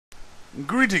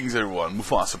Greetings everyone,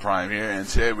 Mufasa Prime here, and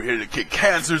today we're here to kick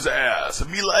cancer's ass and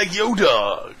be like Yo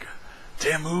Dog.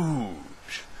 Damooge.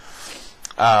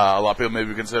 A lot of people may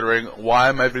be considering why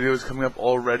my video is coming up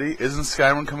already. Isn't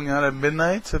Skyrim coming out at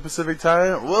midnight at Pacific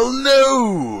time? Well,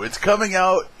 no! It's coming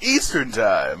out Eastern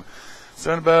time.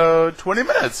 So in about 20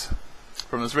 minutes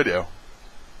from this video.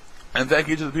 And thank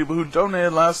you to the people who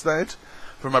donated last night.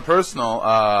 For my personal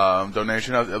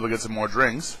donation, I was able to get some more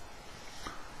drinks.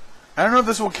 I don't know if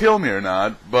this will kill me or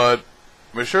not, but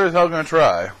we're sure as hell gonna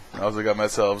try. I also got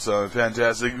myself some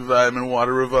fantastic vitamin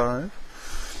water revive,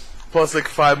 plus like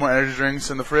 5 more energy drinks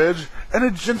in the fridge, and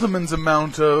a gentleman's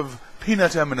amount of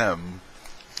peanut M&M.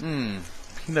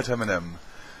 Peanut M&M.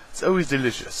 It's always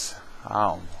delicious.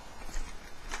 Ow.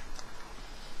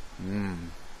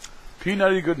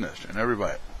 Peanutty goodness in every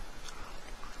bite.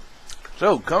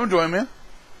 So, come join me.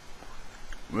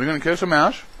 We're gonna kick some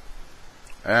ass,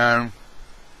 and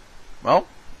well,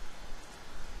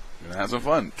 we're gonna have some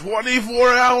fun.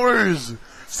 24 hours!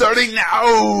 Starting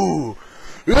now!